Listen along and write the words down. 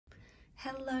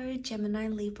Hello Gemini,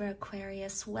 Libra,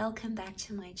 Aquarius, welcome back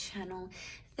to my channel.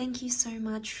 Thank you so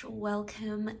much,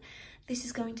 welcome. This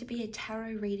is going to be a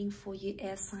tarot reading for you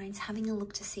air signs, having a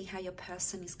look to see how your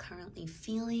person is currently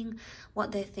feeling,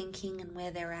 what they're thinking and where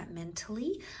they're at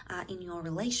mentally in your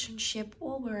relationship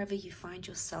or wherever you find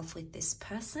yourself with this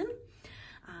person.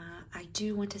 I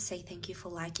do want to say thank you for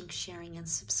liking, sharing and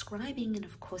subscribing, and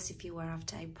of course if you are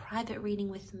after a private reading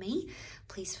with me,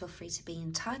 please feel free to be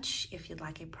in touch if you'd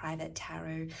like a private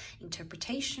tarot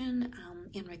interpretation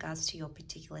in regards to your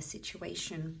particular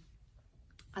situation.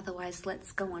 Otherwise,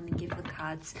 let's go on and give the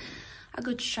cards a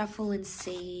good shuffle and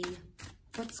see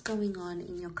what's going on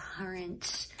in your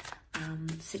current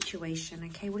situation.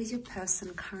 Okay, what is your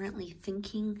person currently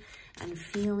thinking and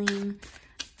feeling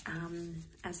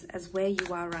as where you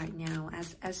are right now,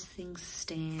 as things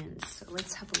stand? So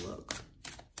let's have a look.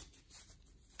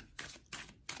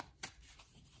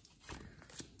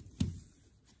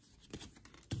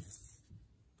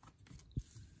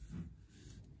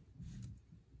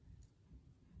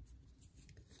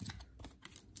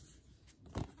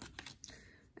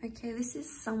 Okay, this is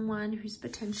someone who's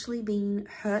potentially been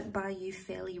hurt by you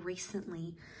fairly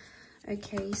recently.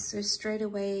 Okay, so straight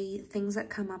away, things that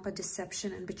come up are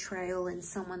deception and betrayal, and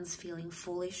someone's feeling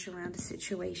foolish around a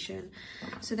situation.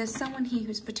 So there's someone here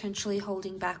who's potentially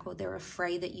holding back, or they're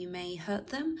afraid that you may hurt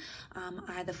them,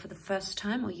 either for the first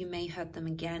time or you may hurt them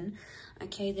again.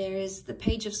 Okay, there is the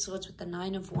Page of Swords with the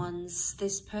Nine of Wands.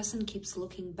 This person keeps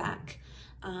looking back.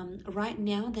 Right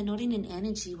now, they're not in an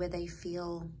energy where they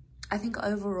feel, I think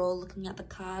overall, looking at the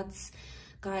cards,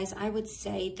 guys, I would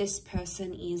say this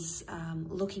person is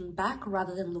looking back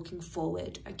rather than looking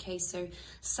forward. Okay, so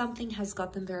something has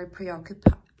got them very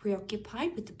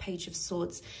preoccupied with the Page of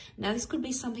Swords. Now, this could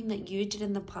be something that you did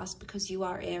in the past because you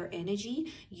are air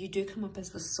energy. You do come up as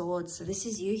the Sword. So this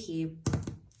is you here,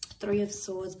 Three of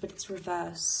Swords, but it's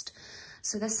reversed.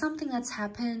 So there's something that's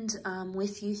happened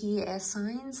with you here, air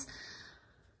signs.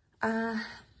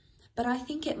 But I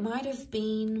think it might have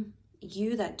been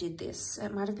you that did this.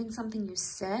 It might have been something you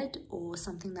said or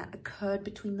something that occurred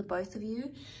between the both of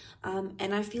you.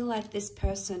 And I feel like this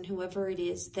person, whoever it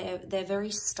is, they're very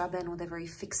stubborn, or they're very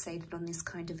fixated on this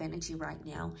kind of energy right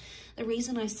now. The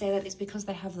reason I say that is because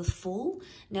they have the Fool.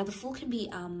 Now, the Fool can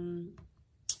be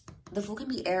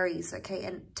Aries, okay?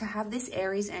 And to have this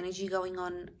Aries energy going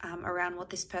on around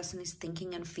what this person is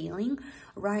thinking and feeling,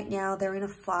 right now they're in a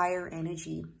fire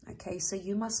energy, okay? So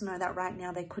you must know that right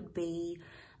now there could be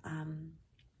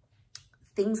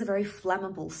things are very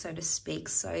flammable, so to speak.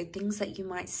 So things that you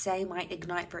might say might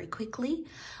ignite very quickly.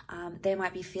 They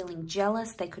might be feeling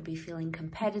jealous. They could be feeling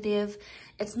competitive.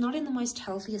 It's not in the most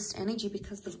healthiest energy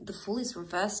because the Fool is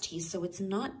reversed here. So it's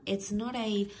not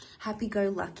a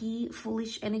happy-go-lucky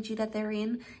foolish energy that they're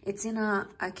in. It's in a,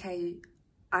 okay,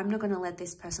 I'm not going to let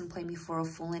this person play me for a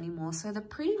fool anymore. So they're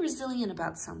pretty resilient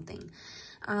about something.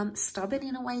 Stubborn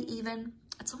in a way even.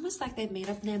 It's almost like they've made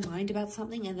up their mind about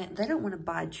something and they don't want to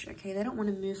budge, okay? They don't want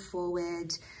to move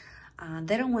forward.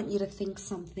 They don't want you to think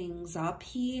something's up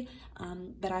here.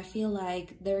 But I feel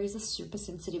like there is a super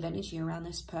sensitive energy around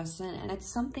this person, and it's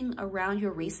something around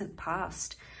your recent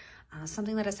past.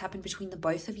 Something that has happened between the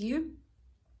both of you.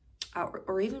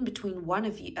 Or even between one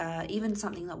of you, even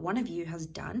something that one of you has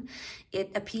done.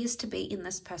 It appears to be in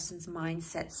this person's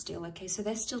mindset still, okay? So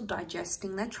they're still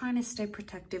digesting. They're trying to stay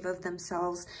protective of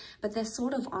themselves, but they're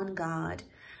sort of on guard.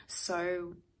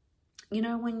 So, you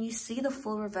know, when you see the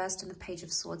Fool reversed in the Page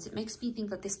of Swords, it makes me think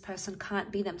that this person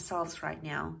can't be themselves right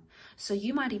now. So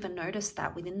you might even notice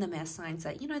that within the air signs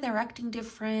that, you know, they're acting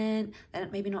different, they're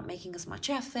maybe not making as much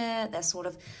effort, they're sort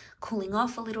of cooling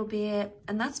off a little bit.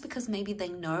 And that's because maybe they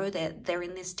know that they're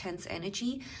in this tense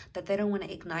energy, that they don't want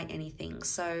to ignite anything.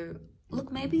 So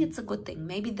look, maybe it's a good thing.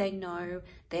 Maybe they know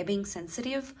they're being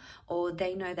sensitive, or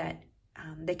they know that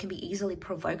they can be easily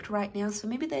provoked right now. So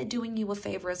maybe they're doing you a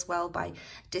favor as well by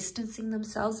distancing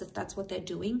themselves, if that's what they're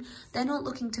doing. They're not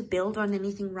looking to build on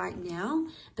anything right now,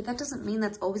 but that doesn't mean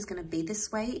that's always going to be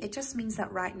this way. It just means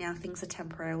that right now things are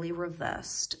temporarily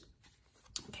reversed.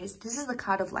 Okay, so this is the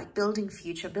card of like building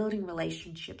future, building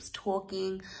relationships,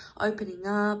 talking, opening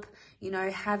up, you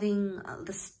know, having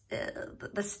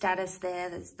the status there.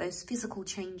 There's those physical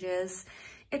changes.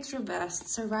 It's reversed.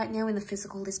 So right now in the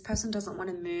physical, this person doesn't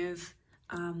want to move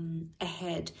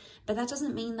ahead, but that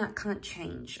doesn't mean that can't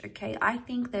change, okay? I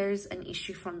think there's an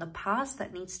issue from the past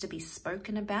that needs to be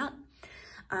spoken about.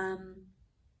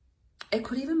 It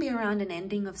could even be around an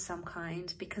ending of some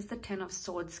kind, because the Ten of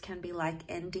Swords can be like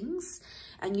endings,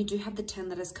 and you do have the 10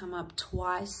 that has come up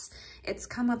twice. It's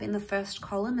come up in the first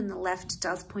column, and the left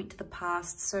does point to the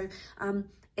past. So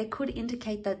it could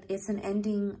indicate that it's an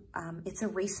ending, it's a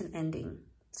recent ending.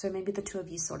 So maybe the two of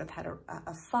you sort of had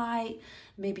a fight,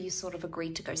 maybe you sort of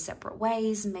agreed to go separate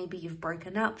ways, maybe you've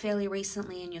broken up fairly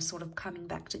recently and you're sort of coming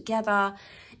back together.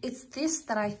 It's this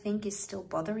that I think is still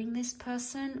bothering this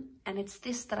person, and it's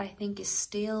this that I think is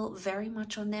still very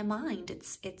much on their mind.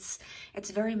 It's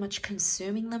very much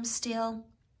consuming them still.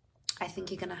 I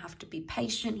think you're going to have to be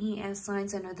patient here, air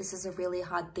signs. I know this is a really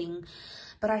hard thing,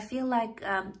 but I feel like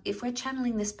if we're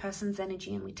channeling this person's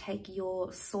energy and we take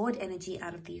your sword energy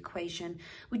out of the equation,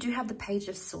 we do have the Page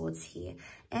of Swords here.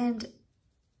 And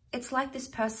it's like this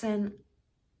person,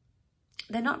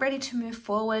 they're not ready to move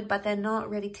forward, but they're not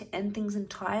ready to end things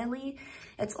entirely.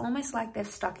 It's almost like they're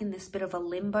stuck in this bit of a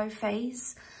limbo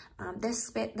phase. They're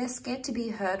scared to be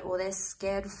hurt, or they're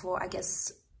scared for, I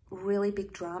guess, really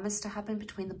big dramas to happen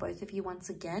between the both of you once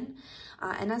again.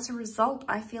 And as a result,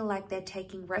 I feel like they're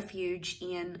taking refuge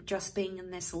in just being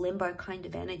in this limbo kind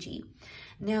of energy.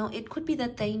 Now, it could be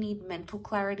that they need mental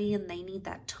clarity and they need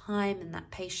that time and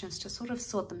that patience to sort of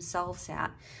sort themselves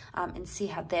out and see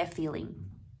how they're feeling.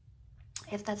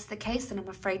 If that's the case, then I'm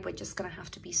afraid we're just going to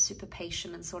have to be super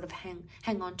patient and sort of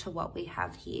hang on to what we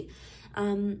have here.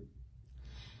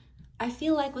 I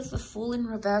feel like with the Fool in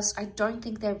reverse, I don't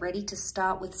think they're ready to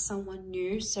start with someone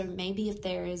new. So maybe if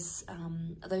there is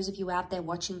those of you out there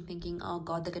watching thinking, oh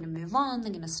God, they're going to move on, they're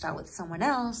going to start with someone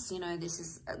else, you know,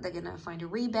 they're going to find a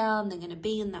rebound, they're going to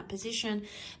be in that position.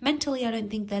 Mentally, I don't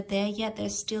think they're there yet. They're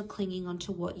still clinging on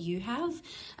to what you have.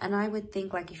 And I would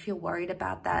think, like, if you're worried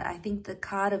about that, I think the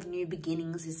card of new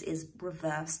beginnings is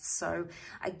reversed. So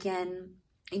again,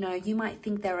 you know, you might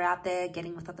think they're out there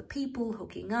getting with other people,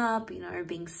 hooking up, you know,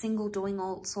 being single, doing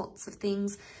all sorts of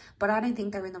things. But I don't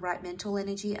think they're in the right mental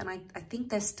energy. And I think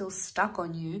they're still stuck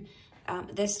on you.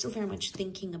 They're still very much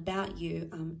thinking about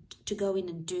you to go in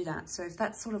and do that. So if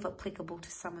that's sort of applicable to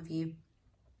some of you,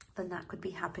 then that could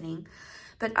be happening.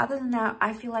 But other than that,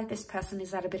 I feel like this person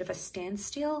is at a bit of a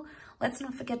standstill. Let's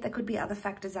not forget there could be other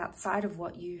factors outside of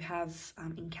what you have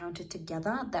encountered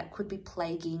together that could be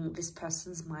plaguing this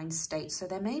person's mind state. So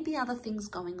there may be other things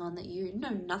going on that you know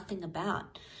nothing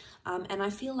about. And I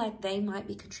feel like they might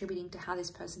be contributing to how this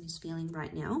person is feeling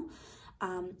right now.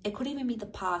 It could even be the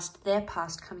past, their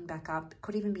past coming back up. It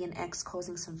could even be an ex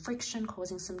causing some friction,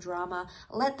 causing some drama.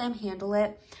 Let them handle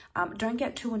it. Don't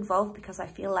get too involved, because I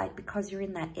feel like because you're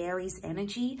in that Aries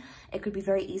energy, it could be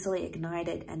very easily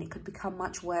ignited and it could become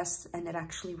much worse than it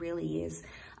actually really is.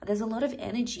 There's a lot of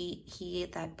energy here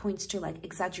that points to like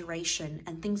exaggeration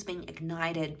and things being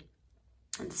ignited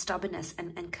and stubbornness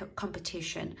and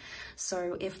competition.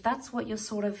 So if that's what you're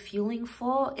sort of fueling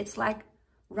for, it's like,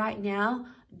 right now,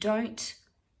 don't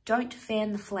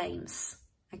fan the flames,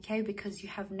 okay? Because you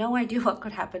have no idea what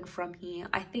could happen from here.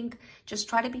 I think just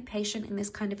try to be patient in this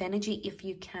kind of energy if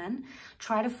you can.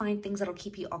 Try to find things that'll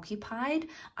keep you occupied,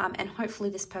 and hopefully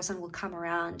this person will come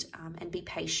around and be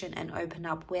patient and open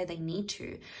up where they need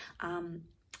to.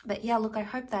 But yeah, look, I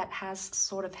hope that has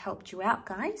sort of helped you out,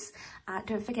 guys.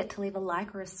 Don't forget to leave a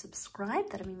like or a subscribe.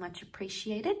 That'll be much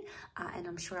appreciated. And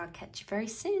I'm sure I'll catch you very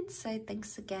soon. So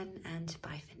thanks again, and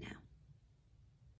bye for now.